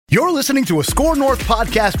You're listening to a Score North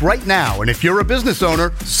podcast right now, and if you're a business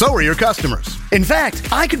owner, so are your customers. In fact,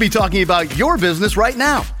 I could be talking about your business right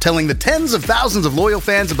now, telling the tens of thousands of loyal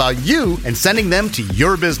fans about you and sending them to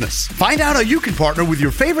your business. Find out how you can partner with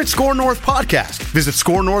your favorite Score North podcast. Visit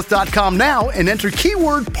scorenorth.com now and enter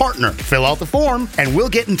keyword partner. Fill out the form, and we'll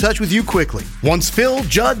get in touch with you quickly. Once Phil,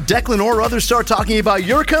 Judd, Declan, or others start talking about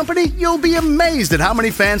your company, you'll be amazed at how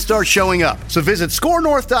many fans start showing up. So visit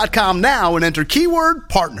scorenorth.com now and enter keyword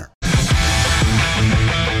partner.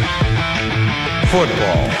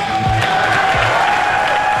 Football.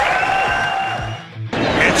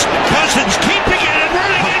 It's Cousins keeping it and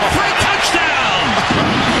running it for a touchdown.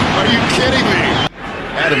 Are you kidding me?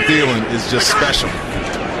 Adam Thielen is just special.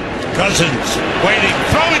 Cousins waiting,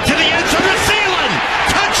 throw it to the end zone to Thielen.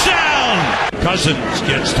 Touchdown. Cousins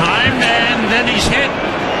gets time and then he's hit.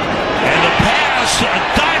 And the pass, a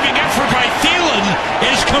diving effort by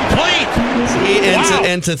Thielen is complete. Wow.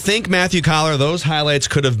 And to think, Matthew Collar, those highlights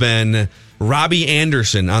could have been Robbie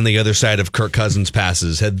Anderson on the other side of Kirk Cousins'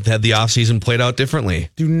 passes. Had the offseason played out differently.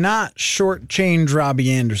 Do not shortchange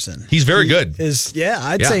Robbie Anderson. He's very good.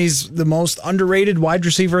 I'd say he's the most underrated wide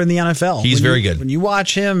receiver in the NFL. He's very good. When you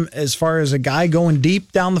watch him, as far as a guy going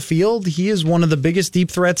deep down the field, he is one of the biggest deep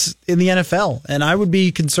threats in the NFL. And I would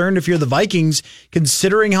be concerned if you're the Vikings,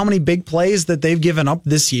 considering how many big plays that they've given up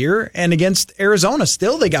this year. And against Arizona,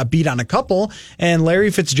 still they got beat on a couple. And Larry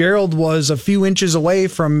Fitzgerald was a few inches away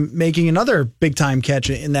from making another big-time catch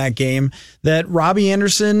in that game. That Robbie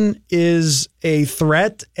Anderson is a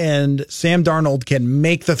threat, and Sam Darnold can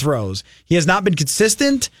make the throws. He has not been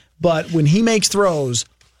consistent, but when he makes throws,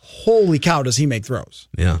 holy cow, does he make throws.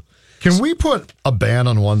 Yeah. Can we put a ban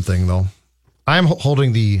on one thing, though? I'm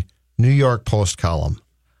holding the New York Post column.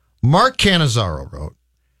 Mark Cannizzaro wrote,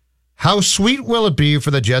 "How sweet will it be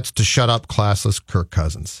for the Jets to shut up classless Kirk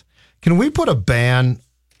Cousins?" Can we put a ban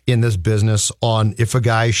in this business on if a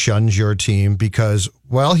guy shuns your team because,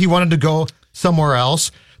 well, he wanted to go somewhere else,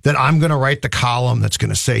 that I'm going to write the column that's going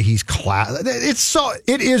to say he's class?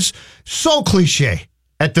 It is so cliche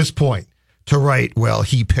at this point to write, well,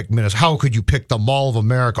 he picked Minnesota. How could you pick the Mall of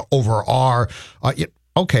America over our?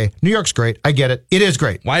 Okay, New York's great. I get it. It is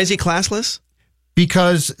great. Why is he classless?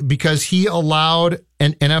 Because he allowed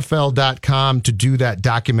an NFL.com to do that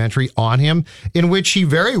documentary on him, in which he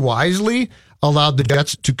very wisely allowed the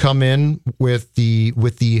Jets to come in with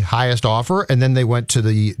the highest offer, and then they went to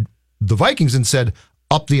the Vikings and said,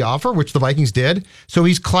 up the offer, which the Vikings did. So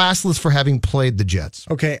he's classless for having played the Jets.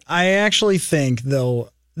 Okay, I actually think,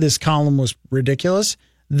 though, this column was ridiculous,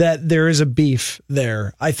 that there is a beef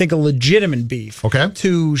there. I think a legitimate beef. Okay.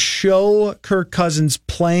 To show Kirk Cousins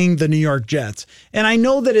playing the New York Jets. And I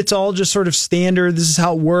know that it's all just sort of standard. This is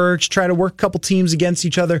how it works. Try to work a couple teams against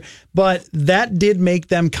each other. But that did make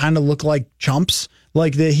them kind of look like chumps.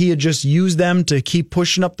 Like that he had just used them to keep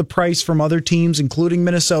pushing up the price from other teams, including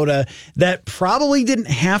Minnesota, that probably didn't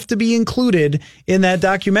have to be included in that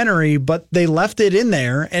documentary, but they left it in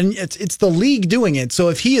there, and it's the league doing it. So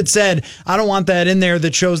if he had said, I don't want that in there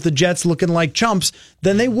that shows the Jets looking like chumps,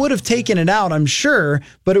 then they would have taken it out, I'm sure,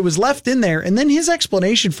 but it was left in there. And then his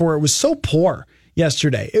explanation for it was so poor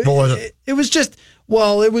yesterday. It was just,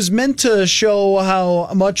 well, it was meant to show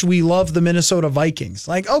how much we love the Minnesota Vikings.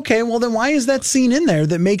 Like, okay, well, then why is that scene in there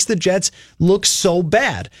that makes the Jets look so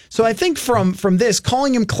bad? So I think from this,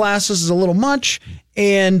 calling him classless is a little much,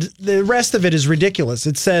 and the rest of it is ridiculous.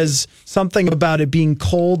 It says something about it being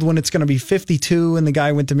cold when it's going to be 52, and the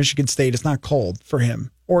guy went to Michigan State. It's not cold for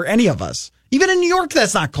him or any of us. Even in New York,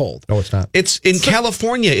 that's not cold. No, it's not. It's in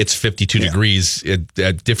California, it's 52 degrees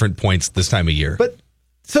at different points this time of year. But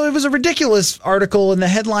so it was a ridiculous article, and the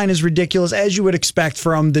headline is ridiculous, as you would expect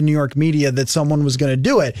from the New York media that someone was going to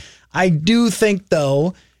do it. I do think,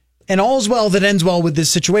 though, and all's well that ends well with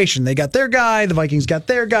this situation. They got their guy, the Vikings got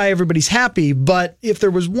their guy, everybody's happy. But if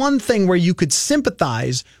there was one thing where you could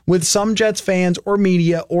sympathize with some Jets fans or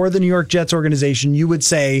media or the New York Jets organization, you would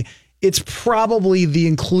say it's probably the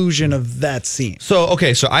inclusion of that scene. So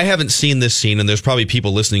I haven't seen this scene, and there's probably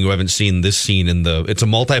people listening who haven't seen this scene it's a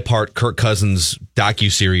multi-part Kirk Cousins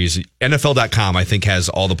docuseries. NFL.com, I think, has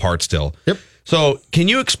all the parts still. Yep. So can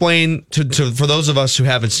you explain for those of us who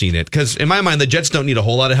haven't seen it? Because in my mind, the Jets don't need a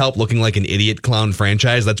whole lot of help looking like an idiot clown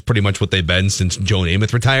franchise. That's pretty much what they've been since Joe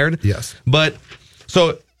Namath retired. Yes. But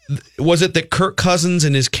so was it that Kirk Cousins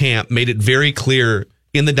and his camp made it very clear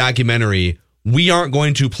in the documentary, we aren't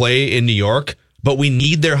going to play in New York, but we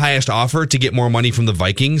need their highest offer to get more money from the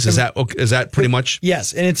Vikings? Is that pretty much?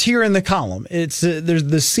 Yes, and it's here in the column. It's there's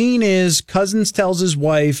the scene is Cousins tells his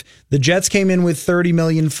wife the Jets came in with $30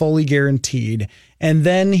 million fully guaranteed, and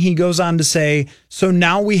then he goes on to say, so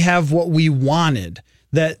now we have what we wanted.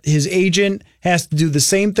 that his agent has to do the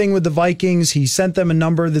same thing with the Vikings. He sent them a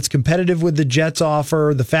number that's competitive with the Jets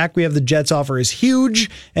offer. The fact we have the Jets offer is huge,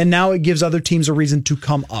 and now it gives other teams a reason to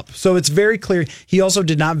come up. So it's very clear. He also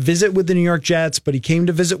did not visit with the New York Jets, but he came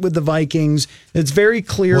to visit with the Vikings. It's very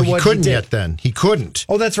clear what he what couldn't he did. yet then. He couldn't.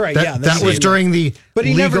 Oh, that's right. That was during the but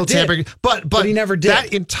he legal never did. tampering. But he never did.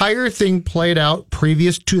 That entire thing played out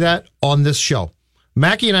previous to that on this show.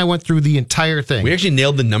 Mackie and I went through the entire thing. We actually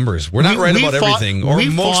nailed the numbers. We're not right about everything or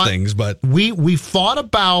most things, but we fought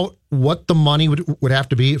about what the money would have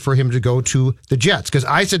to be for him to go to the Jets. Because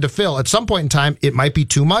I said to Phil, at some point in time, it might be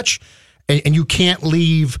too much, and you can't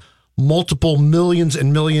leave multiple millions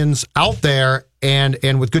and millions out there and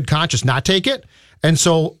with good conscience not take it. And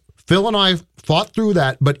so Phil and I fought through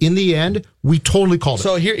that, but in the end, we totally called it.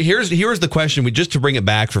 So here's the question, just to bring it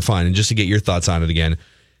back for fun and just to get your thoughts on it again.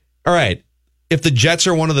 All right. If the Jets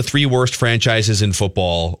are one of the 3 worst franchises in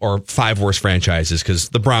football, or 5 worst franchises, because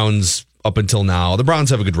the Browns up until now, the Browns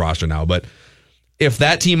have a good roster now, but if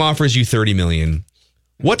that team offers you $30 million,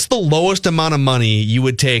 what's the lowest amount of money you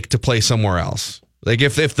would take to play somewhere else? Like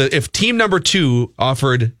if team number 2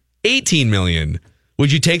 offered $18 million,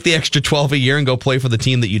 would you take the extra 12 a year and go play for the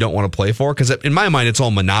team that you don't want to play for? Because in my mind, it's all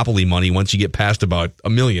monopoly money once you get past about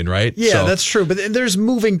 $1 million, right? Yeah, that's true. But there's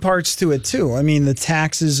moving parts to it, too. I mean, the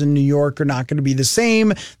taxes in New York are not going to be the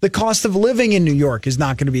same. The cost of living in New York is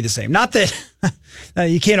not going to be the same. Not that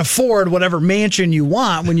you can't afford whatever mansion you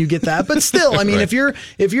want when you get that. But still, I mean, Right.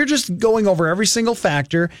 if you're just going over every single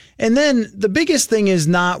factor, and then the biggest thing is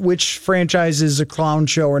not which franchise is a clown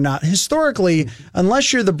show or not. Historically,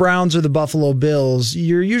 unless you're the Browns or the Buffalo Bills,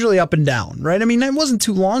 you're usually up and down, right? I mean, it wasn't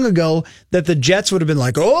too long ago that the Jets would have been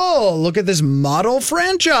like, oh, look at this model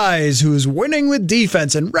franchise who's winning with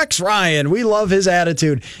defense, and Rex Ryan, we love his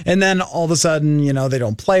attitude. And then all of a sudden, they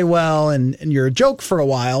don't play well, and you're a joke for a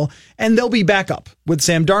while, and they'll be back up. With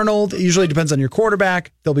Sam Darnold, it usually depends on your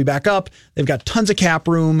quarterback. They'll be back up. They've got tons of cap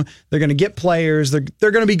room. They're going to get players. They're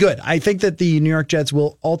going to be good. I think that the New York Jets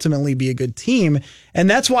will ultimately be a good team, and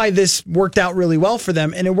that's why this worked out really well for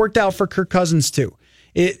them, and it worked out for Kirk Cousins too.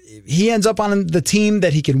 He ends up on the team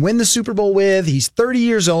that he can win the Super Bowl with. He's 30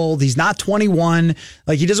 years old. He's not 21.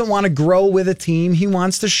 Like, he doesn't want to grow with a team. He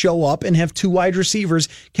wants to show up and have 2 wide receivers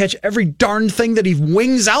catch every darn thing that he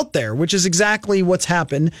wings out there, which is exactly what's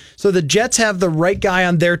happened. So the Jets have the right guy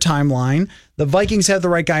on their timeline. The Vikings have the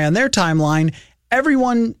right guy on their timeline.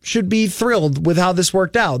 Everyone should be thrilled with how this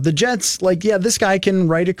worked out. The Jets, this guy can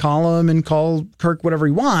write a column and call Kirk whatever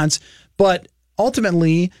he wants, but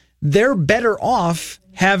ultimately, they're better off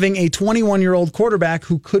having a 21-year-old quarterback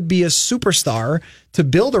who could be a superstar to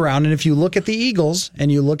build around. And if you look at the Eagles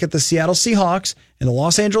and you look at the Seattle Seahawks and the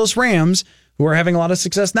Los Angeles Rams, who are having a lot of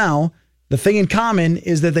success now, the thing in common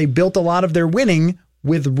is that they built a lot of their winning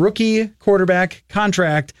with rookie quarterback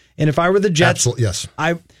contract. And if I were the Jets, absolutely, yes.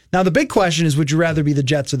 Now, the big question is, would you rather be the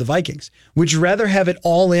Jets or the Vikings? Would you rather have it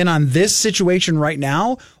all in on this situation right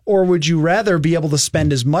now, or would you rather be able to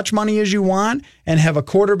spend as much money as you want and have a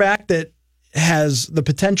quarterback that has the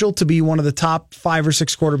potential to be one of the top 5 or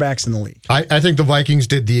 6 quarterbacks in the league? I think the Vikings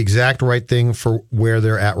did the exact right thing for where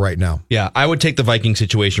they're at right now. Yeah, I would take the Viking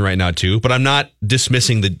situation right now too, but I'm not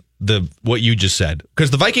dismissing the what you just said,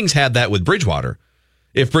 because the Vikings had that with Bridgewater.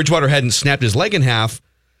 If Bridgewater hadn't snapped his leg in half,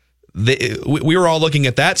 we were all looking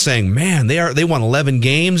at that saying, man, they won 11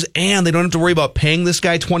 games and they don't have to worry about paying this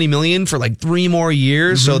guy $20 million for 3 more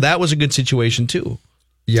years. Mm-hmm. So that was a good situation too.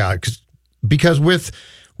 Yeah, because with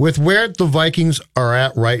where the Vikings are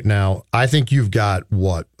at right now, I think you've got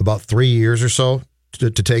about 3 years or so to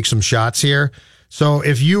take some shots here. So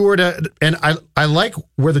if you were to, and I like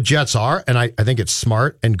where the Jets are, and I think it's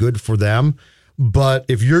smart and good for them. But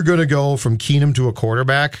if you're going to go from Keenum to a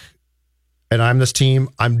quarterback, and I'm this team,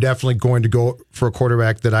 I'm definitely going to go for a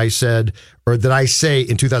quarterback that I say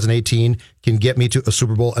in 2018 can get me to a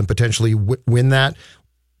Super Bowl and potentially win that.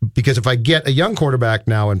 Because if I get a young quarterback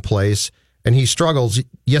now in place and he struggles,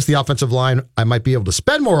 yes, the offensive line, I might be able to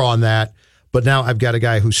spend more on that. But now I've got a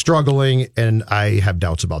guy who's struggling, and I have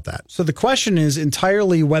doubts about that. So the question is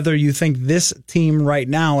entirely whether you think this team right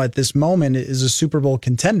now at this moment is a Super Bowl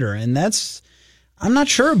contender. And I'm not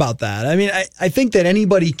sure about that. I mean, I think that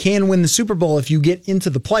anybody can win the Super Bowl if you get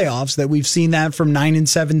into the playoffs, that we've seen that from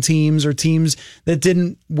 9-7 teams or teams that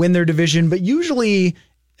didn't win their division. But usually,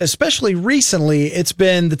 especially recently, it's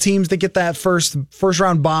been the teams that get that first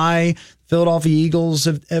round bye. Philadelphia Eagles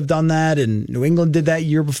have done that, and New England did that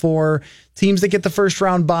year before. Teams that get the first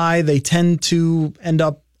round bye, they tend to end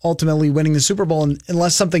up ultimately winning the Super Bowl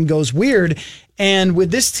unless something goes weird. And with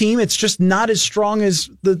this team, it's just not as strong as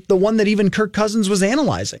the one that even Kirk Cousins was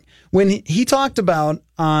analyzing. When he talked about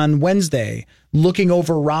on Wednesday looking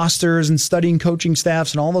over rosters and studying coaching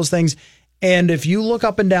staffs and all those things. And if you look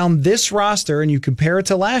up and down this roster and you compare it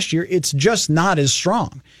to last year, it's just not as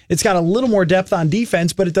strong. It's got a little more depth on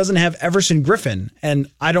defense, but it doesn't have Everson Griffin. And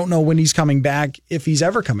I don't know when he's coming back, if he's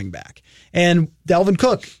ever coming back. And Dalvin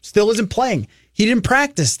Cook still isn't playing. He didn't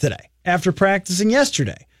practice today after practicing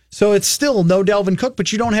yesterday. So it's still no Dalvin Cook,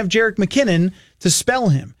 but you don't have Jerick McKinnon to spell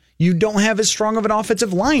him. You don't have as strong of an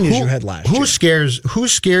offensive line as you had last year. Who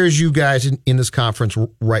scares you guys in this conference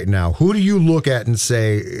right now? Who do you look at and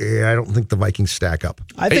say, I don't think the Vikings stack up?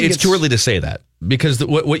 I think it's too early to say that because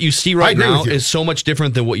what you see right now is so much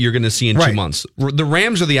different than what you're going to see in 2 months. The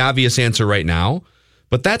Rams are the obvious answer right now,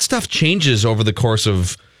 but that stuff changes over the course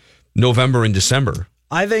of November and December.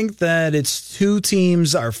 I think that it's two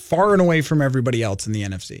teams are far and away from everybody else in the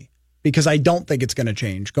NFC. Because I don't think it's going to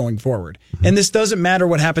change going forward. And this doesn't matter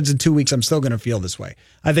what happens in 2 weeks. I'm still going to feel this way.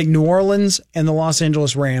 I think New Orleans and the Los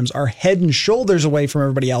Angeles Rams are head and shoulders away from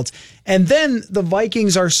everybody else. And then the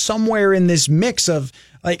Vikings are somewhere in this mix of,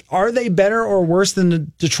 like, are they better or worse than the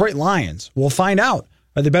Detroit Lions? We'll find out.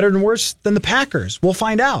 Are they better and worse than the Packers? We'll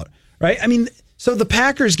find out, right? I mean, so the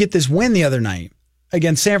Packers get this win the other night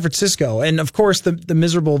against San Francisco. And, of course, the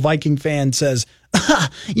miserable Viking fan says,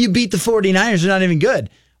 you beat the 49ers. They're not even good.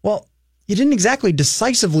 Well, you didn't exactly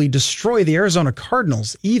decisively destroy the Arizona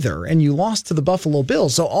Cardinals either, and you lost to the Buffalo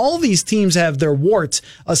Bills. So all these teams have their warts.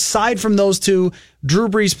 Aside from those two, Drew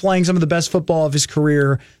Brees playing some of the best football of his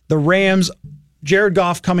career, the Rams, Jared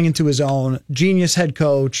Goff coming into his own, genius head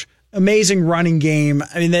coach, amazing running game.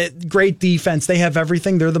 I mean, great defense. They have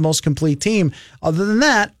everything. They're the most complete team. Other than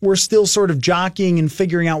that, we're still sort of jockeying and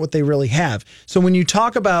figuring out what they really have. So when you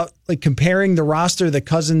talk about like comparing the roster that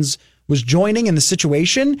Cousins was joining in the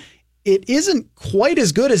situation, it isn't quite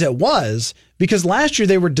as good as it was because last year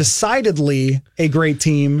they were decidedly a great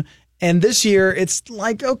team. And this year it's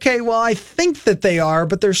like, okay, well, I think that they are,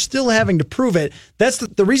 but they're still having to prove it. That's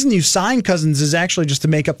the reason you sign Cousins is actually just to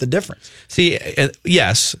make up the difference. See,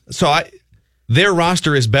 yes. So their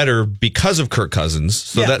roster is better because of Kirk Cousins.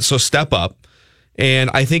 So step up. And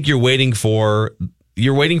I think you're waiting for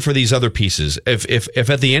these other pieces. If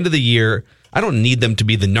at the end of the year, I don't need them to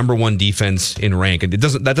be the number one defense in rank.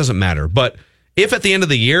 That doesn't matter. But if at the end of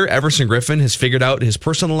the year, Everson Griffin has figured out his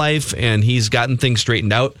personal life and he's gotten things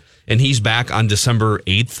straightened out and he's back on December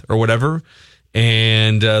 8th or whatever,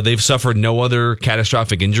 and they've suffered no other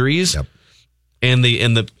catastrophic injuries, and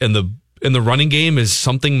the running game is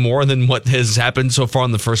something more than what has happened so far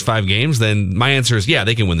in the first 5 games, then my answer is, yeah,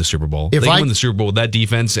 they can win the Super Bowl. They can win the Super Bowl with that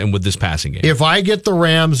defense and with this passing game. If I get the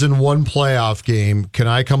Rams in one playoff game, can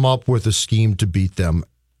I come up with a scheme to beat them?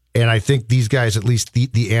 And I think these guys, at least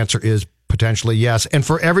the answer is potentially yes. And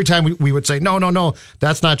for every time we would say, no,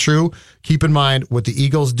 that's not true, keep in mind what the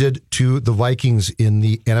Eagles did to the Vikings in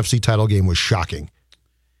the NFC title game was shocking.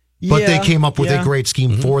 But they came up with a great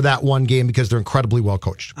scheme for that one game because they're incredibly well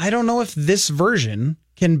coached. I don't know if this version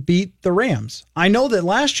can beat the Rams. I know that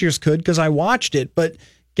last year's could because I watched it, but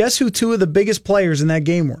guess who 2 of the biggest players in that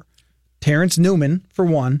game were? Terrence Newman, for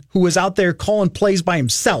one, who was out there calling plays by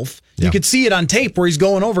himself. Yeah. You could see it on tape where he's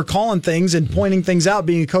going over calling things and pointing things out,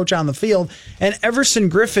 being a coach on the field. And Everson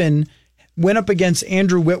Griffin went up against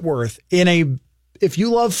Andrew Whitworth if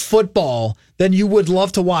you love football, then you would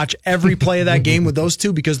love to watch every play of that game with those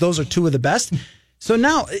two because those are 2 of the best. So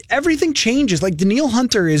now everything changes. Like Danielle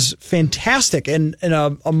Hunter is fantastic and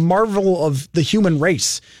a marvel of the human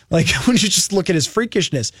race. Like when you just look at his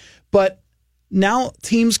freakishness. But now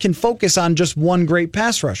teams can focus on just one great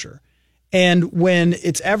pass rusher. And when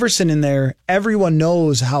it's Everson in there, everyone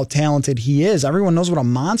knows how talented he is. Everyone knows what a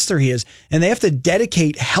monster he is. And they have to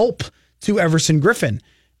dedicate help to Everson Griffin.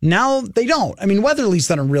 Now they don't. I mean, Weatherly's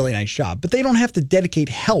done a really nice job, but they don't have to dedicate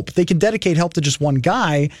help. They can dedicate help to just one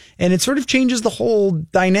guy, and it sort of changes the whole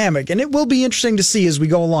dynamic. And it will be interesting to see as we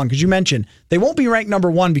go along, because you mentioned they won't be ranked number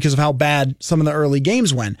 1 because of how bad some of the early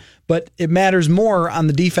games went, but it matters more on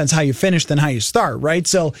the defense how you finish than how you start, right?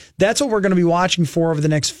 So that's what we're going to be watching for over the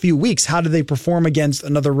next few weeks. How do they perform against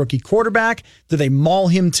another rookie quarterback? Do they maul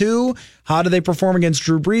him too? How do they perform against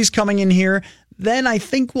Drew Brees coming in here? Then I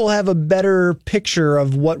think we'll have a better picture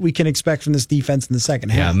of what we can expect from this defense in the second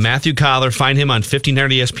half. Yeah, Matthew Collar, find him on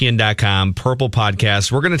 1500ESPN.com, Purple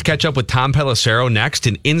Podcast. We're going to catch up with Tom Pelissero next,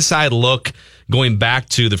 an inside look going back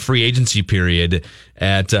to the free agency period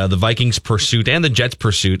at the Vikings' pursuit and the Jets'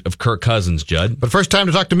 pursuit of Kirk Cousins, Judd. But first, time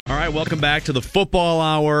to talk to me. All right, welcome back to the Football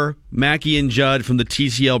Hour. Mackie and Judd from the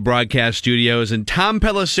TCL Broadcast Studios, and Tom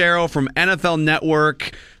Pelissero from NFL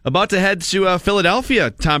Network about to head to Philadelphia.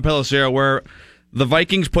 Tom Pelissero, where the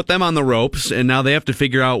Vikings put them on the ropes, and now they have to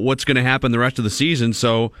figure out what's going to happen the rest of the season.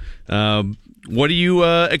 So What are you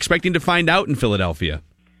expecting to find out in Philadelphia?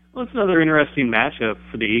 Well, it's another interesting matchup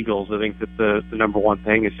for the Eagles. I think that the number one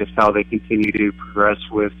thing is just how they continue to progress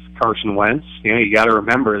with Carson Wentz. You got to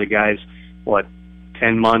remember the guy's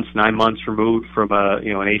 9 months removed from an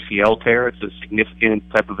ACL tear. It's a significant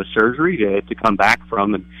type of a surgery to come back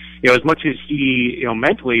from. And as much as he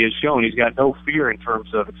mentally has shown, he's got no fear in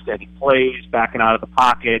terms of extending plays, backing out of the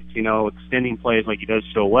pocket, extending plays like he does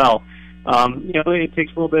so well. It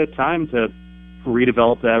takes a little bit of time to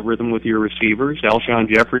redevelop that rhythm with your receivers. Alshon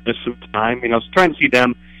Jeffrey just some time. Trying to see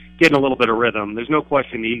them getting a little bit of rhythm. There's no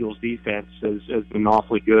question the Eagles' defense has been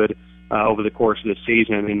awfully good over the course of the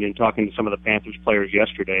season. And in talking to some of the Panthers players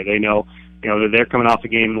yesterday, they know that they're coming off a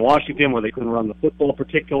game in Washington where they couldn't run the football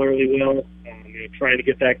particularly well. Trying to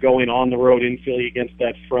get that going on the road in Philly against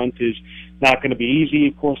that front is not going to be easy.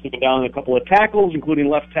 Of course, they've been down a couple of tackles, including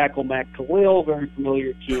left tackle Matt Khalil, very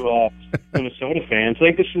familiar to Minnesota fans.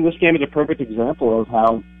 I think this game is a perfect example of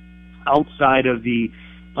how, outside of the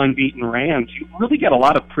unbeaten Rams, you really got a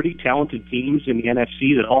lot of pretty talented teams in the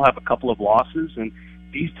NFC that all have a couple of losses, and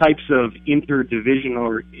these types of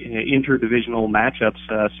interdivisional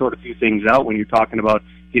matchups sort of few things out when you're talking about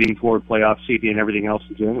getting toward playoff seeding and everything else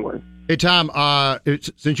in January. Hey, Tom,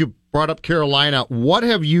 since you brought up Carolina, what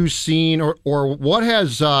have you seen or what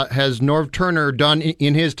has Norv Turner done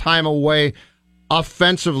in his time away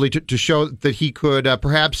offensively to show that he could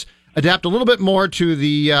perhaps adapt a little bit more to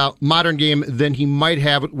the modern game than he might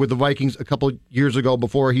have with the Vikings a couple years ago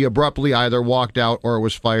before he abruptly either walked out or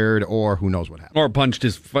was fired or who knows what happened. Or punched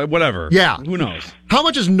his whatever. Yeah. Who knows? How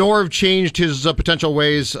much has Norv changed his potential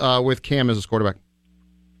ways with Cam as his quarterback?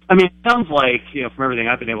 I mean, it sounds like, from everything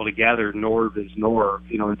I've been able to gather, Norv is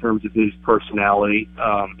Norv, in terms of his personality.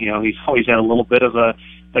 He's always had a little bit of a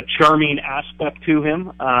charming aspect to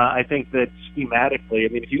him. I think that schematically,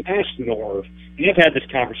 if you ask Norv, and I've had this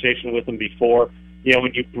conversation with him before,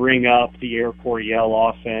 when you bring up the Air Coryell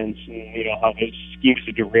offense and, how his scheme is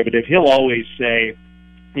a derivative, he'll always say,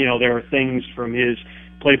 there are things from his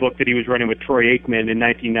playbook that he was running with Troy Aikman in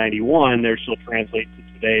 1991, they're still translated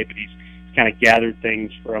to today, but he's kind of gathered things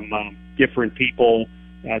from different people,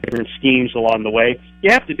 different schemes along the way. You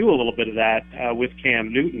have to do a little bit of that with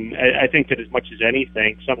Cam Newton. I think that as much as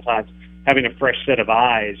anything, sometimes having a fresh set of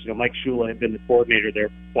eyes. Mike Shula had been the coordinator there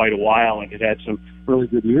for quite a while and had had some really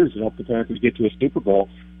good years to help the Panthers get to a Super Bowl.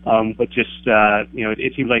 But just,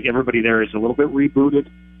 it seems like everybody there is a little bit rebooted.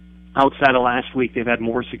 Outside of last week, they've had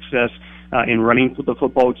more success in running the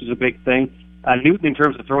football, which is a big thing. Newton, in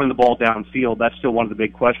terms of throwing the ball downfield, that's still one of the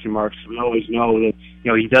big question marks. We always know that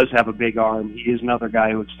he does have a big arm. He is another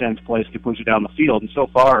guy who extends plays to push it down the field, and so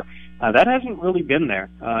far that hasn't really been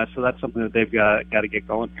there. So that's something that they've got to get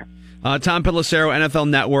going here. Tom Pelissero, NFL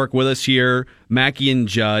Network, with us here, Mackie and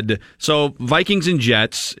Judd. So Vikings and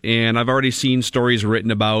Jets, and I've already seen stories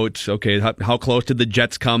written about, how close did the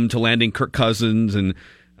Jets come to landing Kirk Cousins, and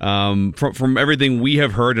from everything we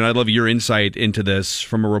have heard, and I'd love your insight into this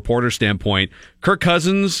from a reporter standpoint, Kirk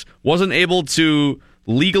Cousins wasn't able to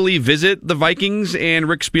legally visit the Vikings and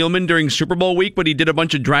Rick Spielman during Super Bowl week, but he did a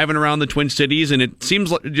bunch of driving around the Twin Cities, and it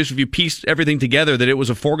seems like, just if you piece everything together, that it was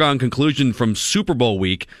a foregone conclusion from Super Bowl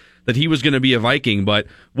week that he was going to be a Viking. But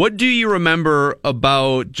what do you remember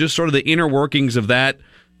about just sort of the inner workings of that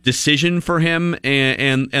decision for him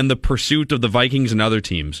and the pursuit of the Vikings and other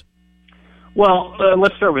teams? Well,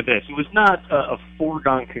 let's start with this. It was not a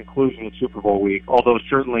foregone conclusion in Super Bowl week, although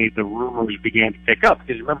certainly the rumors began to pick up.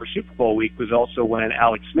 Because remember, Super Bowl week was also when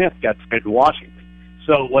Alex Smith got traded to Washington.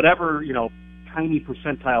 So whatever, tiny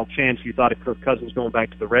percentile chance you thought of Kirk Cousins going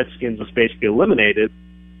back to the Redskins was basically eliminated.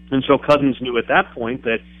 And so Cousins knew at that point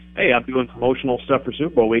that, hey, I'm doing promotional stuff for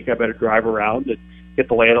Super Bowl week. I better drive around and get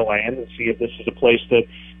the lay of the land and see if this is a place that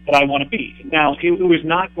I want to be. Now, it was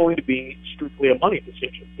not going to be strictly a money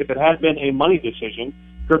decision. If it had been a money decision,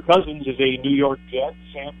 Kirk Cousins is a New York Jet.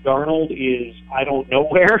 Sam Darnold is, I don't know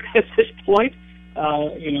where at this point. A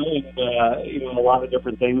lot of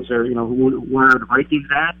different things are, where are the Vikings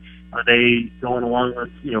at? Are they going along with,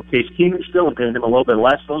 Case Keenum still and paying him a little bit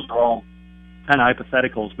less? Those are all kind of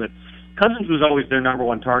hypotheticals, but Cousins was always their number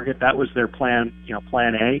one target. That was their plan,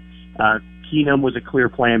 plan A. Keenum was a clear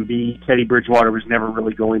plan B. Teddy Bridgewater was never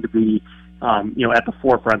really going to be, at the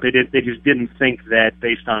forefront. They just didn't think that,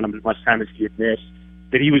 based on him as much time as he had missed,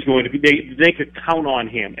 that he was going to be. They could count on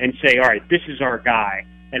him and say, all right, this is our guy,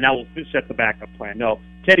 and now we'll set the backup plan. No,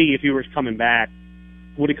 Teddy, if he was coming back,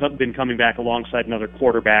 would have been coming back alongside another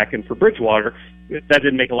quarterback, and for Bridgewater, that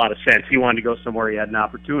didn't make a lot of sense. He wanted to go somewhere he had an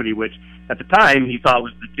opportunity, which at the time he thought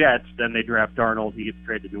was the Jets. Then they draft Darnold, he gets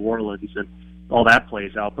traded to New Orleans, and all that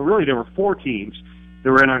plays out. But really, there were four teams that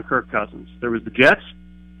were in on Kirk Cousins. There was the Jets,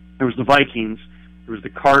 There was the Vikings, there was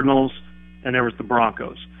the Cardinals, and there was the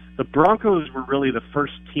Broncos. The Broncos were really the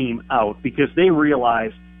first team out because they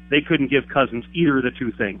realized they couldn't give Cousins either of the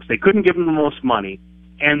two things. They couldn't give him the most money,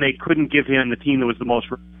 and they couldn't give him the team that was the most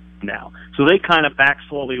now. So they kind of backed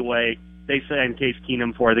slowly away. They signed Case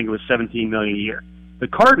Keenum for, I think it was $17 million a year. The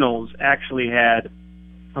Cardinals actually had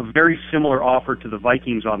a very similar offer to the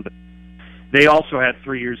Vikings on the. They also had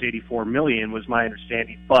 3 years, $84 million, was my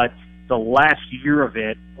understanding, but the last year of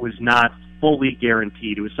it was not fully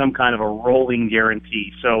guaranteed. It was some kind of a rolling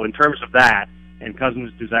guarantee. So in terms of that, and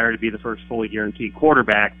Cousins' desire to be the first fully guaranteed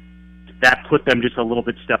quarterback, that put them just a little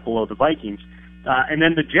bit step below the Vikings. And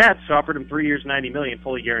then the Jets offered him 3 years, $90 million,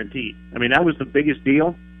 fully guaranteed. I mean, that was the biggest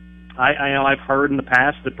deal. I know I've heard in the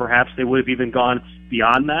past that perhaps they would have even gone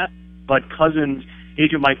beyond that, but Cousins,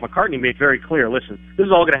 agent Mike McCartney made very clear, listen, this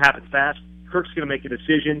is all going to happen fast. Kirk's going to make a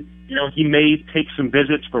decision. You know, he may take some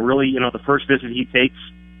visits, but really, you know, the first visit he takes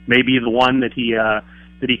may be the one that he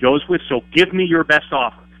goes with. So give me your best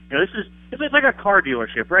offer. You know, it's like a car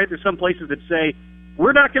dealership, right? There's some places that say,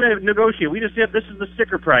 we're not going to negotiate. We just said this is the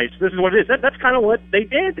sticker price. This is what it is. That's kind of what they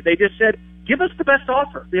did. They just said, give us the best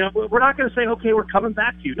offer. You know, we're not going to say, okay, we're coming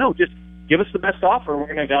back to you. No, just give us the best offer.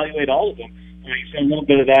 We're going to evaluate all of them. You saw a little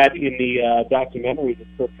bit of that in the documentary that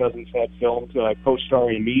Kirk Cousins had filmed,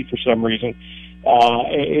 co-starring me for some reason,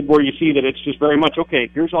 where you see that it's just very much, okay,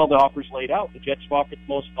 here's all the offers laid out. The Jets offered the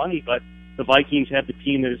most money, but the Vikings have the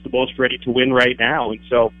team that is the most ready to win right now. And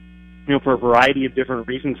so, you know, for a variety of different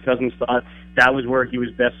reasons, Cousins thought that was where he was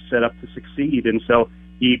best set up to succeed. And so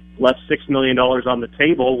he left $6 million on the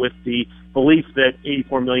table with the belief that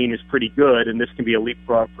 $84 million is pretty good, and this can be a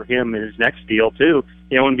leapfrog for him in his next deal too,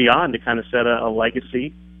 you know, and beyond, to kind of set a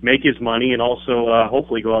legacy, make his money, and also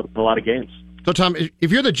hopefully go out in a lot of games. So, Tom,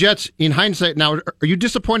 if you're the Jets, in hindsight now, are you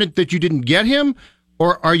disappointed that you didn't get him,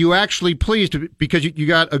 or are you actually pleased because you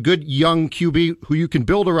got a good young QB who you can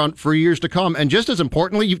build around for years to come? And just as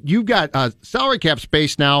importantly, you've got salary cap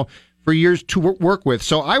space now for years to work with.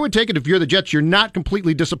 So I would take it if you're the Jets, you're not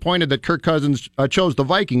completely disappointed that Kirk Cousins chose the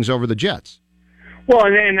Vikings over the Jets. Well,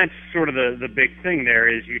 and that's sort of the big thing there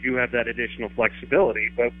is you do have that additional flexibility.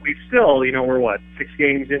 But we still, you know, we're 6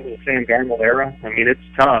 games into the Sam Darnold era? I mean, it's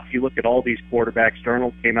tough. You look at all these quarterbacks.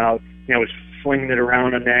 Darnold came out, you know, was flinging it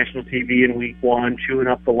around on national TV in week 1, chewing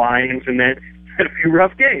up the Lions, and then had a few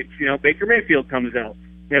rough games. You know, Baker Mayfield comes out.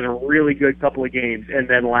 He has a really good couple of games, and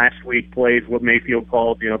then last week plays what Mayfield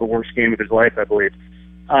called, you know, the worst game of his life, I believe.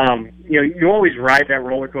 You know, you always ride that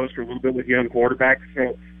roller coaster a little bit with young quarterbacks.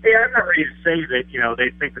 So, hey, I'm not ready to say that, you know,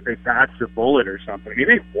 they think that they dodged a bullet or something. I mean,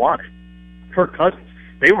 they won it. Kirk Cousins,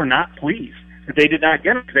 they were not pleased that they did not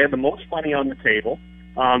get him. They had the most money on the table,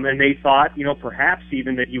 and they thought, you know, perhaps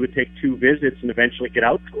even that he would take 2 visits and eventually get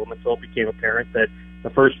out to him until it became apparent that the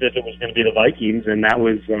first visit was going to be the Vikings, and that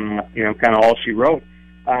was, you know, kind of all she wrote.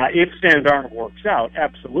 If Sam Darnold works out,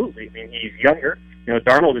 absolutely. I mean, he's younger. You know,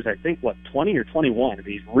 Darnold is, I think, 20 or 21. I mean,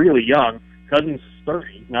 he's really young. Cousins is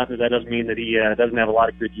 30. Not that doesn't mean that he doesn't have a lot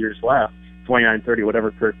of good years left. 29, 30,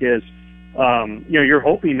 whatever Kirk is. You know, you're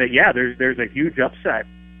hoping that, yeah, there's a huge upside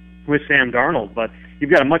with Sam Darnold, but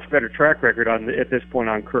you've got a much better track record at this point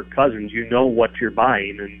on Kirk Cousins. You know what you're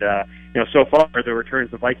buying, and you know, so far the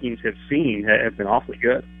returns the Vikings have seen have been awfully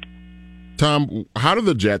good. Tom, how do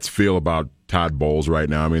the Jets feel about Todd Bowles right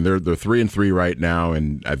now? I mean, they're 3-3 right now,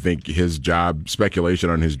 and I think his job, speculation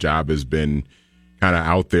on his job has been kind of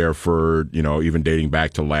out there for, you know, even dating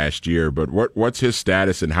back to last year. But what's his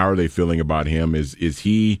status, and how are they feeling about him? Is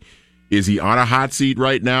he on a hot seat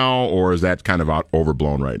right now, or is that kind of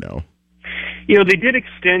overblown right now? You know, they did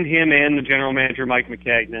extend him and the general manager, Mike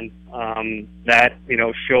Maccagnan. That, you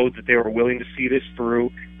know, showed that they were willing to see this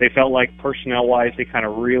through. They felt like personnel-wise they kind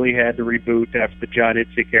of really had to reboot after the John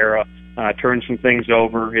Idzik era, turn some things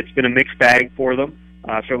over. It's been a mixed bag for them.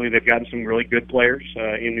 Certainly they've gotten some really good players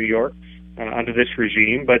in New York under this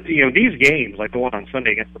regime. But, you know, these games, like the one on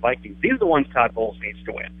Sunday against the Vikings, these are the ones Todd Bowles needs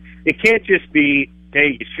to win. It can't just be,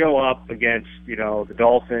 hey, you show up against, you know, the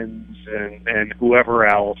Dolphins and whoever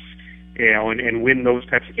else, you know, and win those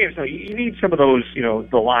types of games. No, you need some of those, you know,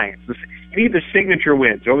 the Lions. You need the signature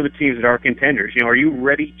wins over the teams that are contenders. You know, are you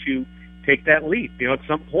ready to take that leap? You know, at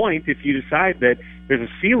some point, if you decide that there's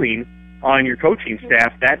a ceiling on your coaching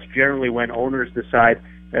staff, that's generally when owners decide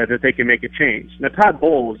that they can make a change. Now, Todd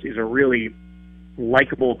Bowles is a really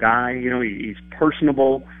likable guy. You know, he's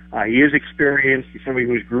personable. He is experienced. He's somebody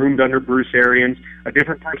who's groomed under Bruce Arians, a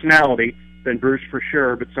different personality than Bruce for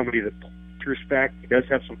sure, but somebody that respect. He does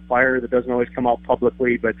have some fire that doesn't always come out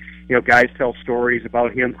publicly, but, guys tell stories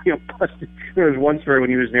about him. There was one story when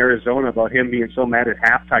he was in Arizona about him being so mad at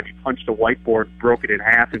halftime he punched a whiteboard, broke it in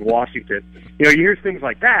half in Washington. You hear things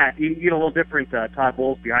like that. You get a little different Todd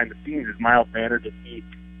Bowles behind the scenes, as mild-mannered as he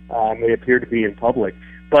may appear to be in public.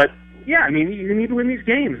 But, yeah, you need to win these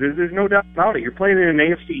games. There's no doubt about it. You're playing in an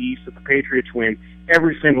AFC East that the Patriots win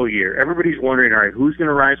every single year. Everybody's wondering, all right, who's going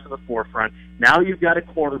to rise to the forefront? Now you've got a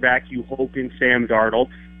quarterback you hope in Sam Darnold.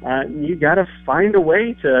 You got to find a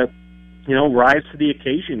way to, rise to the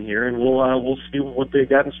occasion here, and we'll see what they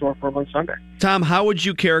got in store for them on Sunday. Tom, how would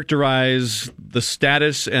you characterize the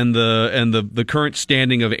status and the current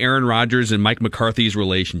standing of Aaron Rodgers and Mike McCarthy's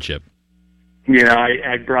relationship?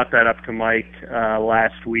 I brought that up to Mike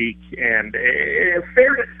last week, and it's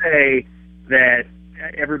fair to say that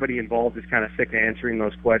everybody involved is kind of sick of answering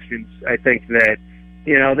those questions. I think that,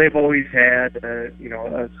 they've always had,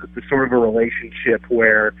 the sort of a relationship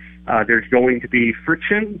where there's going to be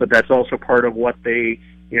friction, but that's also part of what they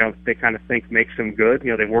kind of think makes them good.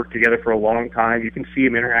 They've worked together for a long time. You can see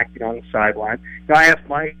them interacting on the sideline. I asked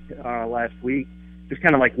Mike last week, just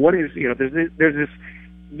kind of like, what is,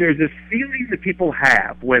 there's this feeling that people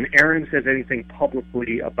have when Aaron says anything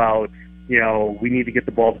publicly about, we need to get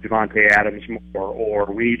the ball to Devontae Adams more, or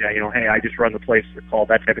we need to, hey, I just run the plays for the call,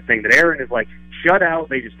 that type of thing, that Aaron is like, shut out,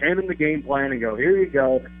 they just hand him the game plan and go, here you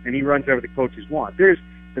go, and he runs over the coaches want.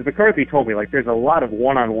 As McCarthy told me, there's a lot of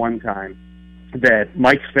one-on-one time that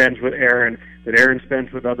Mike spends with Aaron, that Aaron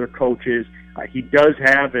spends with other coaches. He does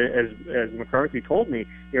have, as McCarthy told me,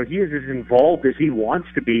 he is as involved as he wants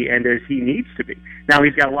to be and as he needs to be. Now,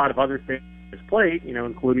 he's got a lot of other things on his plate,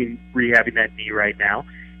 including rehabbing that knee right now.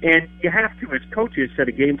 And you have to, as coaches, set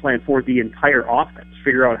a game plan for the entire offense,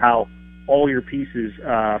 figure out how all your pieces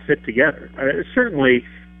fit together. Certainly,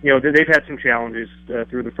 they've had some challenges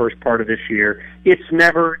through the first part of this year. It's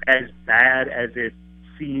never as bad as it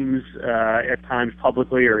seems at times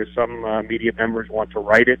publicly, or as some media members want to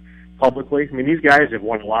write it publicly. These guys have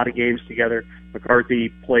won a lot of games together. McCarthy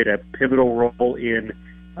played a pivotal role in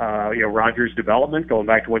Rodgers' development, going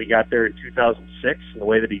back to when he got there in 2006, and the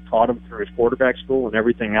way that he taught him through his quarterback school and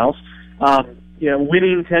everything else.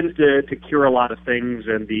 Winning tends to cure a lot of things,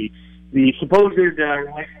 and the supposed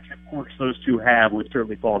relationship quirks those two have would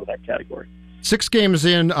certainly fall into that category. 6 games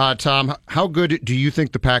in, Tom, how good do you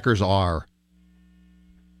think the Packers are?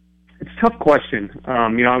 It's a tough question. I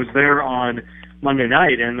was there on Monday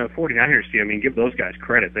night, and the 49ers team, give those guys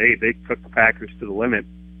credit. They took the Packers to the limit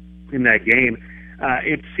in that game.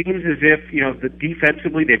 It seems as if,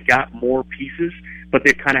 defensively they've got more pieces, but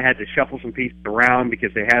they've kind of had to shuffle some pieces around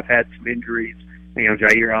because they have had some injuries.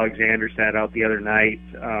 Jair Alexander sat out the other night.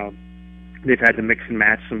 They've had to mix and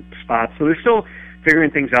match some spots. So they're still figuring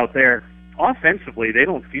things out there. Offensively, they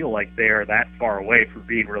don't feel like they are that far away from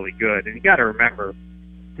being really good. And you got to remember,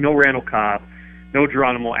 no Randall Cobb, no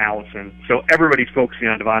Geronimo Allison. So everybody's focusing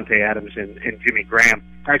on Devontae Adams and Jimmy Graham.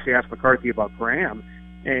 I actually asked McCarthy about Graham,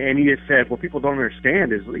 and he just said, what people don't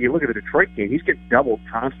understand is, you look at the Detroit game, he's getting doubled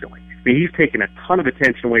constantly. He's taking a ton of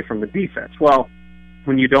attention away from the defense. Well,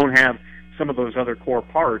 when you don't have some of those other core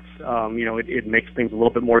parts, it makes things a little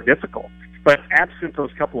bit more difficult. But absent those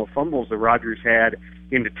couple of fumbles that Rodgers had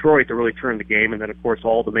in Detroit that really turned the game, and then, of course,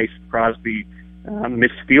 all the Mason Crosby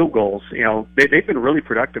missed field goals, they've been really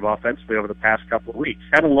productive offensively over the past couple of weeks.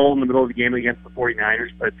 Had a lull in the middle of the game against the 49ers,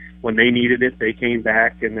 but when they needed it, they came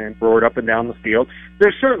back and then roared up and down the field.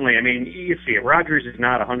 There's certainly, you see it, Rodgers is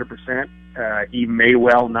not 100%. He may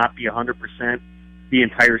well not be 100% the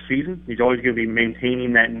entire season. He's always going to be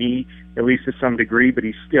maintaining that knee, at least to some degree, but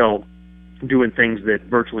he's still doing things that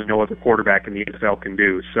virtually no other quarterback in the NFL can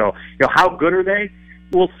do. So, how good are they?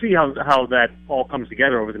 We'll see how that all comes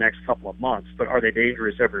together over the next couple of months, but are they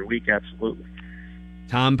dangerous every week? Absolutely.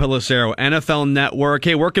 Tom Pelissero, NFL Network.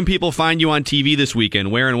 Hey, where can people find you on TV this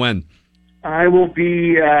weekend? Where and when? I will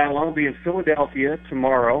be in Philadelphia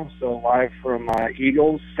tomorrow, so live from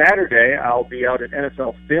Eagles. Saturday, I'll be out at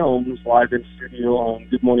NFL Films, live in studio on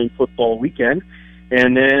Good Morning Football Weekend.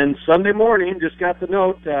 And then Sunday morning, just got the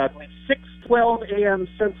note, 6:12 a.m.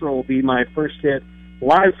 Central will be my first hit,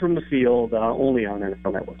 live from the field, only on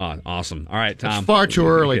NFL Network. Awesome. All right, Tom. It's far too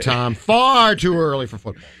early, Tom. Far too early for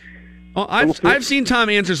football. Oh, I've seen Tom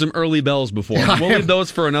answer some early bells before. We'll leave those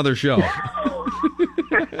for another show.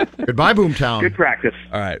 Goodbye, Boomtown. Good practice.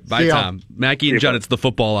 All right. Bye, Tom. Mackey and Judd, it's the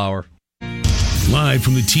football hour. Live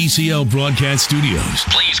from the TCL broadcast studios.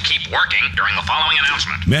 Please keep working during the following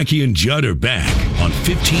announcement. Mackey and Judd are back on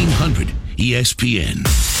 1500 ESPN.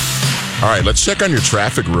 All right, let's check on your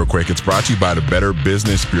traffic real quick. It's brought to you by the Better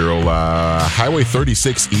Business Bureau. Highway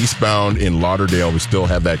 36 eastbound in Lauderdale, we still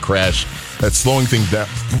have that crash That's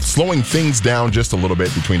slowing things down just a little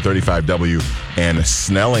bit between 35W and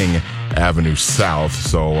Snelling Avenue South.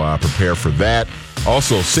 So prepare for that.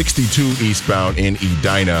 Also, 62 eastbound in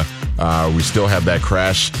Edina. We still have that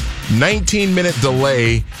crash. 19-minute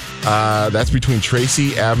delay. That's between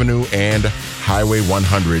Tracy Avenue and Highway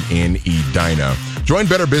 100 in Edina. Join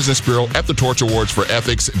Better Business Bureau at the Torch Awards for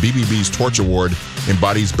Ethics. BBB's Torch Award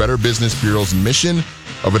embodies Better Business Bureau's mission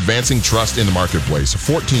of advancing trust in the marketplace.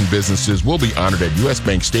 14 businesses will be honored at U.S.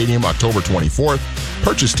 Bank Stadium October 24th.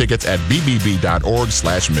 Purchase tickets at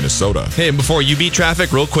bbb.org/Minnesota. Hey, and before you beat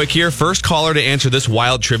traffic, real quick here, first caller to answer this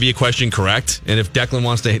wild trivia question correct. And if Declan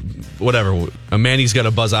wants to, whatever, Manny's got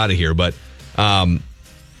to buzz out of here. But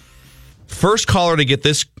first caller to get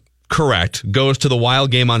this correct goes to the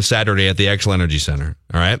Wild game on Saturday at the Xcel Energy Center.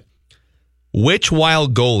 All right. Which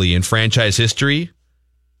Wild goalie in franchise history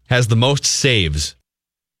has the most saves?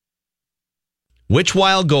 Which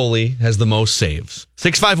Wild goalie has the most saves?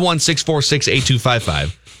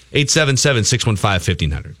 651-646-8255.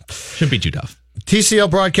 877-615-1500. Shouldn't be too tough. TCL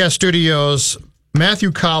Broadcast Studios.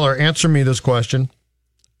 Matthew Collar, answer me this question.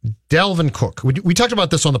 Dalvin Cook. We talked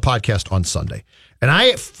about this on the podcast on Sunday. And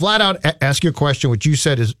I flat out ask you a question, which you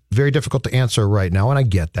said is very difficult to answer right now, and I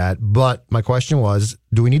get that. But my question was,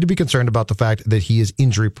 do we need to be concerned about the fact that he is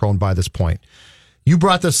injury prone by this point? You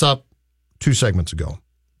brought this up 2 segments ago.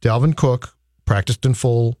 Dalvin Cook practiced in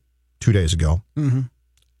full 2 days ago,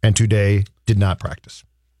 and today did not practice.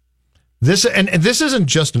 This isn't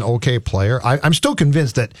just an okay player. I'm still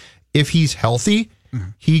convinced that if he's healthy,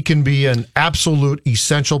 he can be an absolute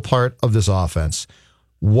essential part of this offense.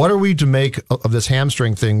 What are we to make of this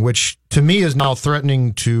hamstring thing, which to me is now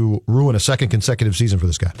threatening to ruin a second consecutive season for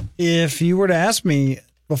this guy? If you were to ask me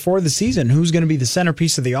before the season who's going to be the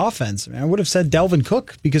centerpiece of the offense, I would have said Dalvin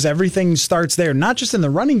Cook, because everything starts there, not just in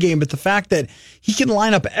the running game, but the fact that he can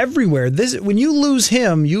line up everywhere. When you lose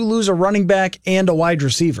him, you lose a running back and a wide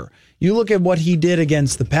receiver. You look at what he did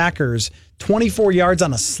against the Packers, 24 yards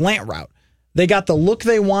on a slant route. They got the look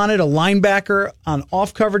they wanted, a linebacker on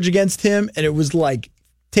off coverage against him, and it was like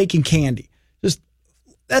taking candy.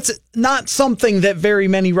 That's not something that very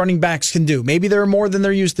many running backs can do. Maybe there are more than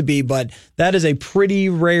there used to be, but that is a pretty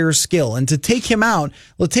rare skill. And to take him out,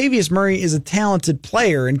 Latavius Murray is a talented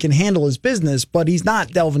player and can handle his business, but he's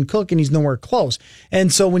not Dalvin Cook, and he's nowhere close.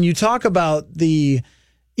 And so when you talk about the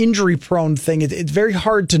injury-prone thing, it's very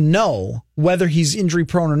hard to know whether he's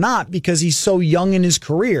injury-prone or not because he's so young in his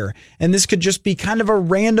career. And this could just be kind of a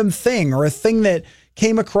random thing, or a thing that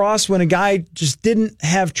came across when a guy just didn't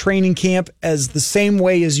have training camp as the same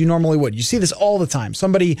way as you normally would. You see this all the time.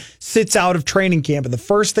 Somebody sits out of training camp, and the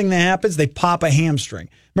first thing that happens, they pop a hamstring.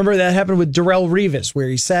 Remember that happened with Darrelle Revis, where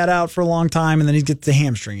he sat out for a long time and then he gets a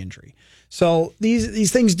hamstring injury. So these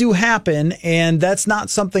things do happen, and that's not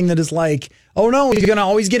something that is like, oh no, you're going to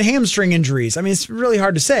always get hamstring injuries. I mean, it's really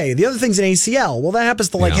hard to say. The other thing's an ACL. Well, that happens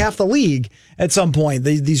to half the league at some point.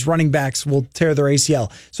 These running backs will tear their ACL.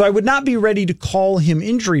 So I would not be ready to call him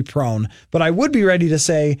injury prone, but I would be ready to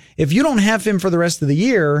say, if you don't have him for the rest of the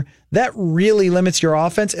year, that really limits your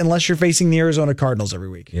offense unless you're facing the Arizona Cardinals every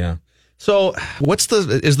week. Yeah. So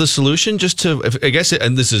is the solution just to, I guess,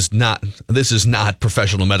 and this is not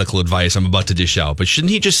professional medical advice I'm about to dish out, but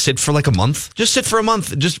shouldn't he just sit for like a month? Just sit for a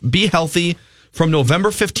month. Just be healthy from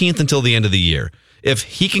November 15th until the end of the year. If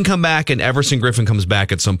he can come back and Everson Griffin comes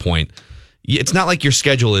back at some point, it's not like your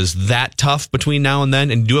schedule is that tough between now and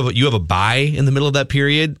then, and you have a bye in the middle of that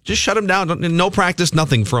period. Just shut him down. No practice,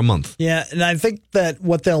 nothing for a month. Yeah, and I think that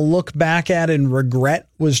what they'll look back at and regret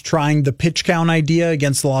was trying the pitch count idea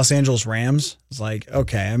against the Los Angeles Rams. It's like,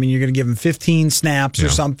 okay, I mean, you're going to give him 15 snaps or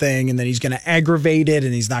something, and then he's going to aggravate it,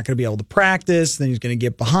 and he's not going to be able to practice, then he's going to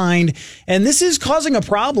get behind. And this is causing a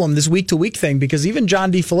problem, this week-to-week thing, because even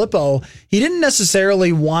John DeFilippo, he didn't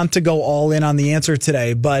necessarily want to go all in on the answer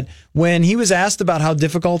today, but when he was asked about how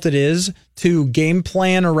difficult it is to game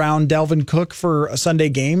plan around Dalvin Cook for a Sunday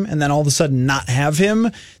game and then all of a sudden not have him,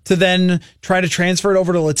 to then try to transfer it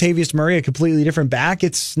over to Latavius Murray, a completely different back,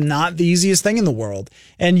 it's not the easiest thing in the world.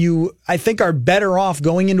 And you, I think, are better off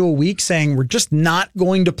going into a week saying we're just not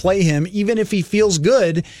going to play him. Even if he feels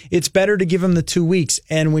good, it's better to give him the 2 weeks.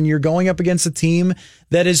 And when you're going up against a team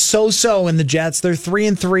that is so-so in the Jets, they're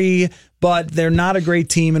 3-3, but they're not a great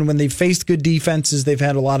team. And when they've faced good defenses, they've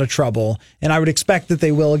had a lot of trouble. And I would expect that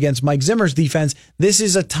they will against Mike Zimmer's defense. This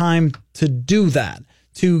is a time to do that,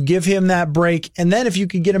 to give him that break. And then if you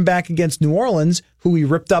could get him back against New Orleans, who he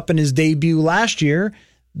ripped up in his debut last year,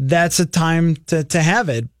 that's a time to have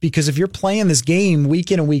it, because if you're playing this game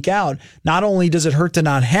week in and week out, not only does it hurt to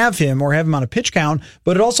not have him or have him on a pitch count,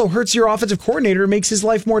 but it also hurts your offensive coordinator and makes his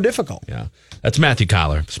life more difficult. Yeah. That's Matthew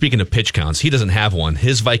Collar. Speaking of pitch counts, he doesn't have one.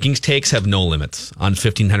 His Vikings takes have no limits on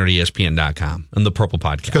 1500ESPN.com and the Purple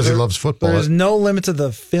Podcast. Because he loves football. There's no limit to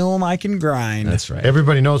the film I can grind. That's right.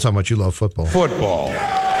 Everybody knows how much you love football. Football.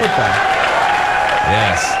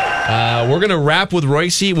 Yes. We're going to wrap with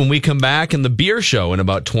Royce when we come back in the beer show in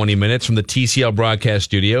about 20 minutes from the TCL broadcast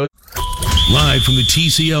studio. Live from the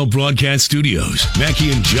TCL broadcast studios,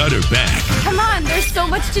 Mackie and Judd are back Come on, there's so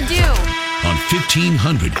much to do. on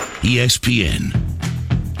 1500 ESPN.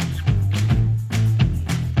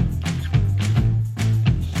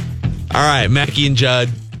 All right, Mackie and Judd,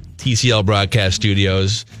 TCL broadcast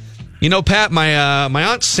studios. You know, Pat, my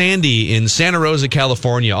Aunt Sandy in Santa Rosa,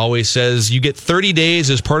 California, always says you get 30 days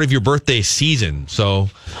as part of your birthday season. So,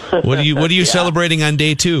 what are you celebrating on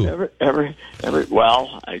day 2?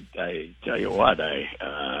 Well, I tell you what,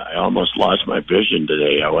 I almost lost my vision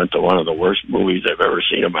today. I went to one of the worst movies I've ever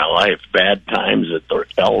seen in my life, Bad Times at the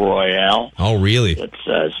El Royale. Oh, really?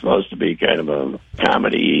 It's supposed to be kind of a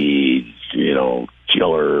comedy, killer,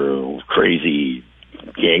 crazy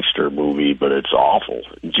gangster movie, but it's awful.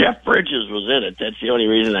 Jeff Bridges was in it. That's the only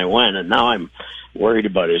reason I went, and now I'm worried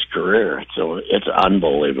about his career. So it's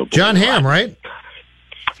unbelievable. John Hamm, right?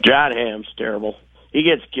 John Hamm's terrible. He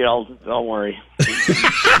gets killed. Don't worry.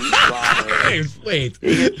 Wait.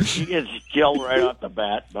 He gets killed right off the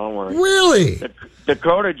bat. Don't worry. Really?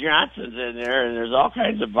 Dakota Johnson's in there, and there's all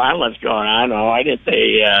kinds of violence going on. Why didn't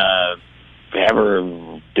they have her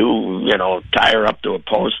tie her up to a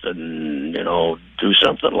post and, do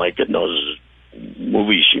something like in those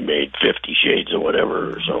movies she made, 50 Shades or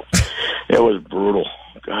whatever. So it was brutal.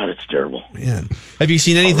 God, it's terrible. Man. Have you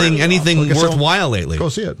seen anything worthwhile lately? Go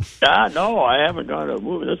see it. No, I haven't gone to a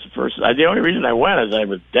movie. That's the first. The only reason I went is I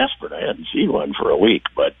was desperate. I hadn't seen one for a week,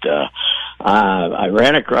 but I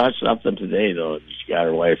ran across something today, though. She got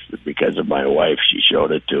her wife, because of my wife, she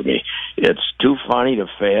showed it to me. It's Too Funny to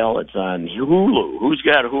Fail. It's on Hulu. Who's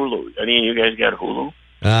got Hulu? Any of you guys got Hulu?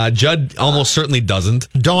 Judd almost certainly doesn't.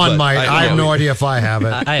 Dawn might. I have no idea if I have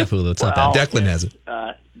it. I have Hulu. It's not bad. Declan has it.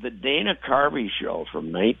 The Dana Carvey show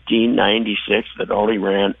from 1996 that only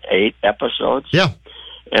ran 8 episodes. Yeah.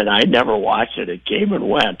 And I never watched it. It came and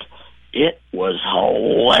went. It was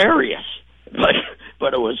hilarious.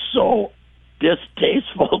 But it was so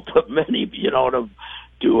distasteful to many,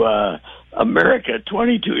 to America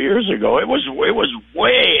 22 years ago. It was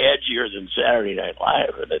way edgier than Saturday Night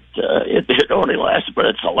Live, and it only lasted, but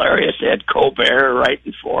it's hilarious. They had Colbert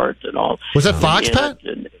writing for it and all. Was that Fox, Pat?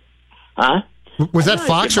 Huh? Was that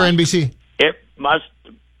Fox or NBC? It must.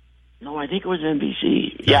 No, I think it was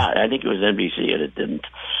NBC. Yeah, I think it was NBC, and it didn't.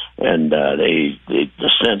 And the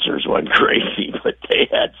censors went crazy, but they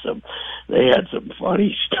had some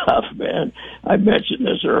funny stuff, man. I mentioned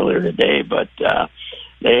this earlier today, but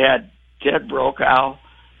they had Ted Brokaw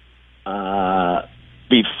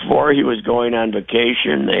before he was going on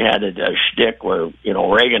vacation. They had a shtick where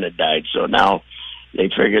Reagan had died, so now they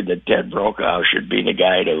figured that Ted Brokaw should be the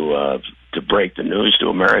guy to break the news to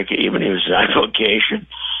America, even if he was on vacation.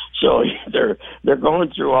 So they're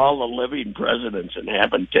going through all the living presidents and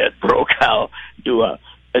having Ted Brokaw do a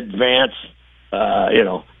advance.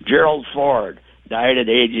 Gerald Ford died at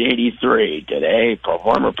age 83 today,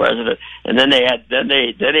 former president, and then they had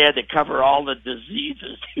to cover all the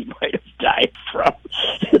diseases he might have died from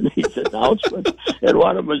in these announcements. And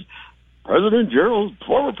one of them was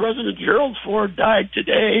former President Gerald Ford died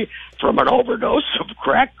today from an overdose of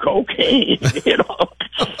crack cocaine.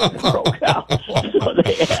 Broke out. So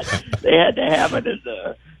they had to have it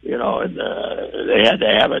they had to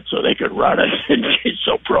have it so they could run it, and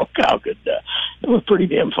so broke out. It was pretty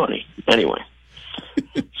damn funny. Anyway.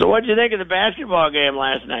 So what'd you think of the basketball game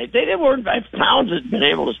last night? They weren't. If Towns had been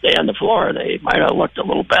able to stay on the floor, they might have looked a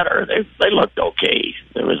little better. They looked okay.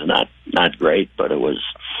 It was not great, but it was.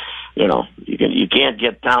 You can't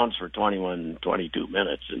get Towns for 21, 22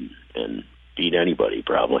 minutes and beat anybody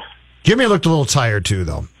probably. Jimmy looked a little tired too,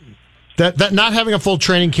 though. That not having a full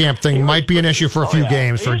training camp thing might be an issue for a few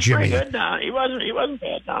games for Jimmy. He wasn't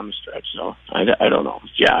bad down the stretch, so I don't know.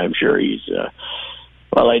 Yeah, I'm sure he's.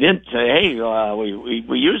 Well, they didn't say, hey,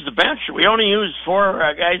 we used the bench. We only used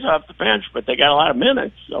 4 guys off the bench, but they got a lot of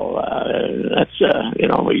minutes. So that's,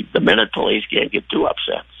 the minute police can't get too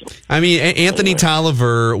upset. So. I mean, Anthony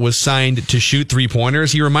Tolliver was signed to shoot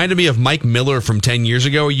 3-pointers. He reminded me of Mike Miller from 10 years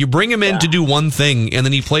ago. You bring him in to do one thing, and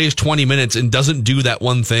then he plays 20 minutes and doesn't do that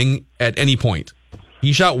one thing at any point.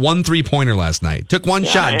 He shot 1 3-pointer last night. Took one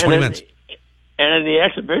shot in 20 minutes. in the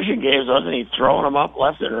exhibition games, wasn't he throwing them up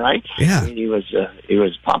left and right? Yeah. I mean, he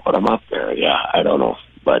was pumping them up there. Yeah, I don't know.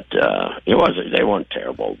 But they weren't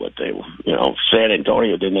terrible, but San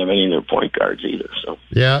Antonio didn't have any of their point guards either. So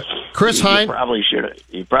yeah, Chris Hine probably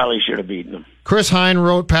should have beaten them. Chris Hine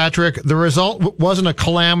wrote, Patrick, the result wasn't a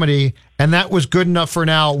calamity, and that was good enough for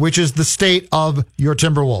now, which is the state of your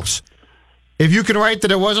Timberwolves. If you can write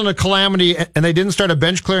that it wasn't a calamity and they didn't start a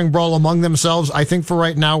bench clearing brawl among themselves, I think for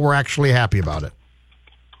right now we're actually happy about it.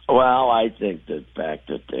 Well, I think the fact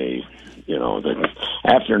that they, that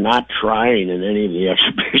after not trying in any of the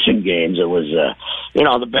exhibition games, it was,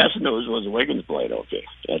 the best news was Wiggins played okay.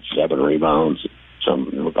 Had 7 rebounds.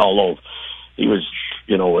 Although he was,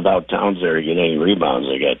 without Towns there to get any rebounds,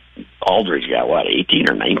 Aldridge got 18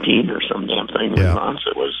 or 19 or some damn thing rebounds.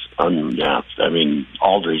 It was,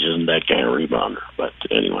 Aldridge isn't that kind of rebounder. But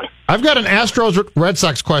anyway. I've got an Astros Red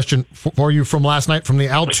Sox question for you from last night from the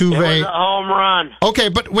Altuve. It was a home run. Okay,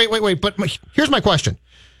 but wait. But here's my question.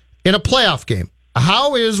 In a playoff game,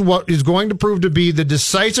 how is what is going to prove to be the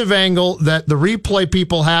decisive angle that the replay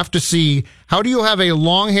people have to see? How do you have a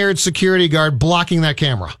long-haired security guard blocking that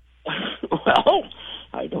camera? Well,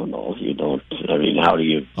 I don't know. You don't. I mean, how do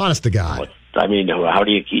you? Honest to God. How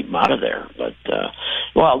do you keep them out of there? But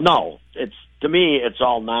no. To me, it's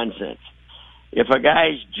all nonsense. If a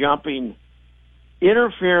guy's jumping,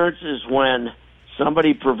 interference is when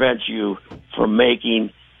somebody prevents you from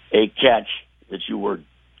making a catch that you were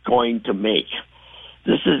going to make.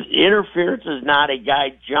 Interference is not a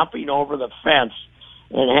guy jumping over the fence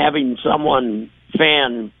and having someone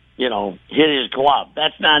fan, hit his glove.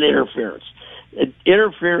 That's not interference.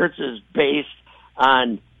 Interference is based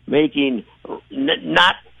on making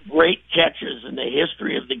not great catches in the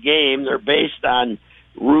history of the game. They're based on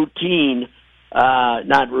routine,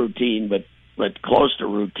 not routine, but close to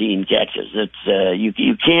routine catches. It's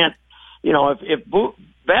you can't, if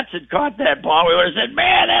Betts had caught that ball, we would have said,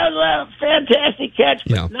 man, that was a fantastic catch.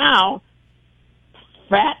 Yeah. But now,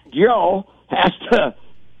 Fat Joe has to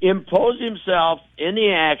impose himself in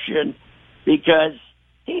the action because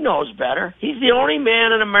he knows better. He's the only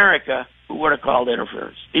man in America who would have called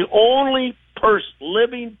interference. The only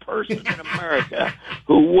living person in America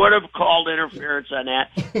who would have called interference on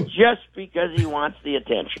that just because he wants the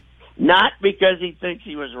attention. Not because he thinks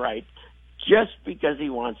he was right, just because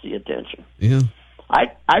he wants the attention. Yeah.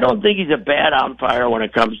 I don't think he's a bad umpire when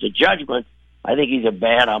it comes to judgment. I think he's a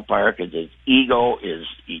bad umpire because his ego is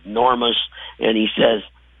enormous, and he says,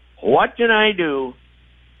 what can I do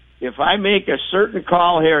if I make a certain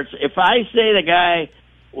call here? If I say the guy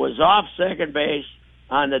was off second base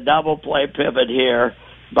on the double play pivot here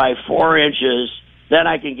by 4 inches, then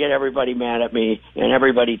I can get everybody mad at me and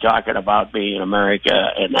everybody talking about me in America,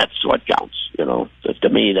 and that's what counts. To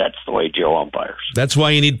me, that's the way Joe umpires. That's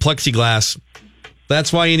why you need plexiglass. I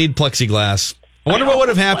wonder what would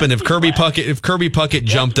have happened if Kirby Puckett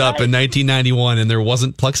jumped up in 1991 and there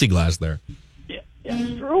wasn't plexiglass there. Yeah,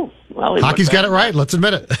 it's true. Well, Hockey's got it right. Let's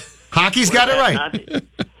admit it. Hockey's got it right.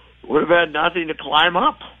 Would have had nothing to climb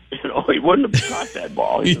up. He wouldn't have caught that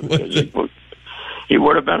ball. He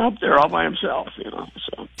would have been up there all by himself.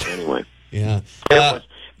 So anyway, yeah.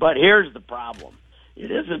 But here's the problem. It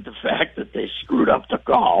isn't the fact that they screwed up the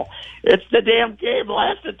call. It's the damn game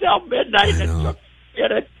lasted till midnight.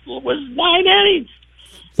 It was 9 innings.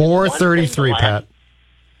 4:33, Pat.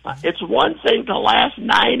 It's one thing to last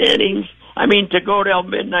 9 innings. I mean, to go till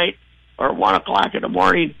midnight or 1 o'clock in the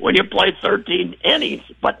morning when you play 13 innings,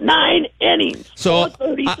 but 9 innings. So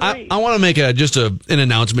I want to make an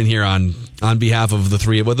announcement here on behalf of the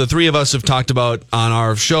three. What the three of us have talked about on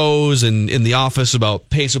our shows and in the office about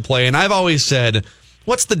pace of play, and I've always said,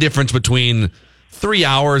 what's the difference between 3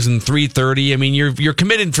 hours and 3:30? I mean, you're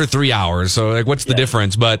committed for 3 hours, so what's the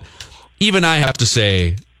difference? But even I have to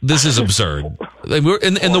say, this is absurd.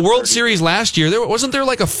 In the World Series last year, wasn't there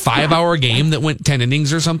like a 5-hour game that went 10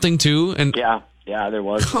 innings or something too? And yeah, there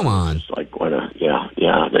was. Come on, it's like what a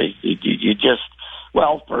you just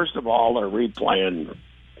first of all, they're replaying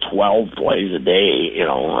 12 plays a day.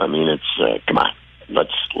 I mean, it's come on,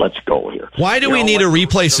 let's go here. Why do we need a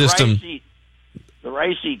replay system? The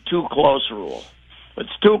Ricey too close rule.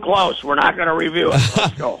 It's too close. We're not going to review it.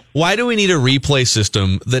 Let's go. Why do we need a replay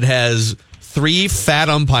system that has 3 fat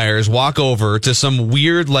umpires walk over to some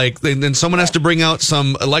weird, then someone has to bring out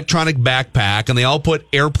some electronic backpack and they all put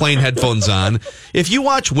airplane headphones on? If you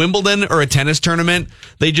watch Wimbledon or a tennis tournament,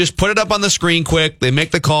 they just put it up on the screen quick, they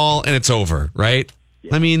make the call, and it's over, right?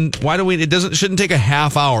 Yeah. I mean, why do shouldn't take a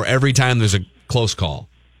half hour every time there's a close call.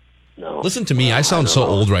 No. Listen to me. I sound so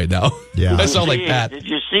old right now. Yeah. I sound like that. Did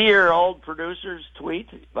you see your old producer's tweet,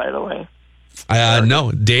 by the way?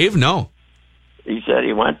 No. Dave, no. He said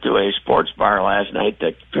he went to a sports bar last night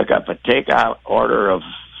to pick up a takeout order of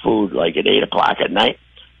food, like at 8 o'clock at night.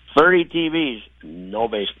 30 TVs, no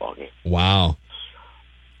baseball game. Wow.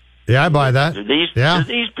 Yeah, I buy that. Do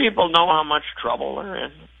these people know how much trouble they're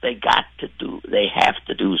in? They have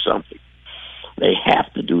to do something. They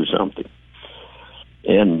have to do something.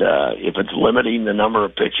 And if it's limiting the number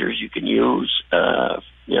of pitchers you can use,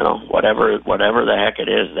 whatever the heck it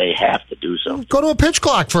is, they have to do something. Go to a pitch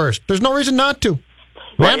clock first. There's no reason not to.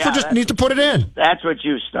 Manfred just needs to put it in. That's what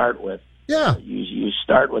you start with. Yeah. You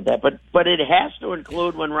start with that. But it has to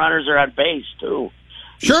include when runners are on base, too.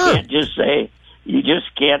 Sure. You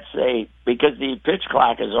just can't say, because the pitch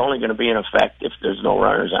clock is only going to be in effect if there's no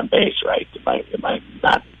runners on base, right?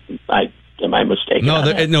 Am I mistaken?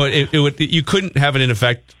 No, you couldn't have it in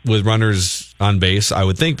effect with runners on base, I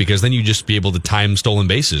would think, because then you'd just be able to time stolen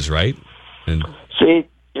bases, right? And see,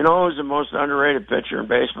 who's the most underrated pitcher in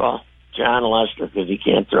baseball? John Lester, because he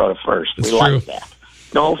can't throw to first. We like that.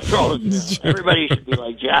 No throws. Everybody should be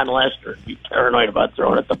like John Lester. Be paranoid about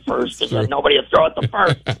throwing at the first because nobody will throw at the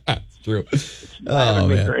first. It's true. It's driving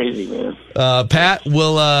me crazy, man. Pat,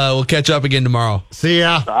 we'll catch up again tomorrow. See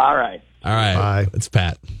ya. All right. Bye. It's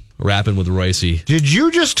Pat. Rapping with Royce. Did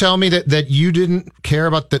you just tell me that you didn't care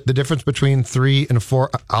about the difference between 3 and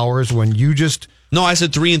 4 hours when you just... No, I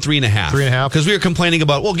said 3 and 3.5. 3.5? Because we were complaining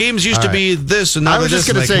about, games used to be this and now I was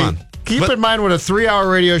just going to say, keep in mind what a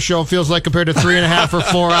 3-hour radio show feels like compared to 3.5 or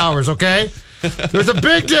 4 hours, okay? There's a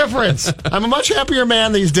big difference. I'm a much happier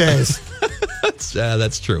man these days.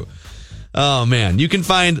 That's true. Oh, man. You can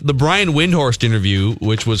find the Brian Windhorst interview,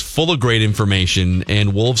 which was full of great information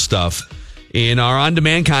and Wolf stuff, in our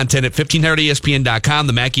on-demand content at 1500ESPN.com,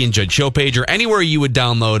 the Mackey and Judd show page, or anywhere you would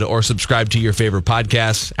download or subscribe to your favorite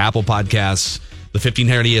podcasts, Apple Podcasts, the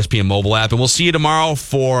 1500 ESPN mobile app. And we'll see you tomorrow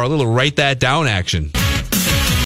for a little Write That Down action.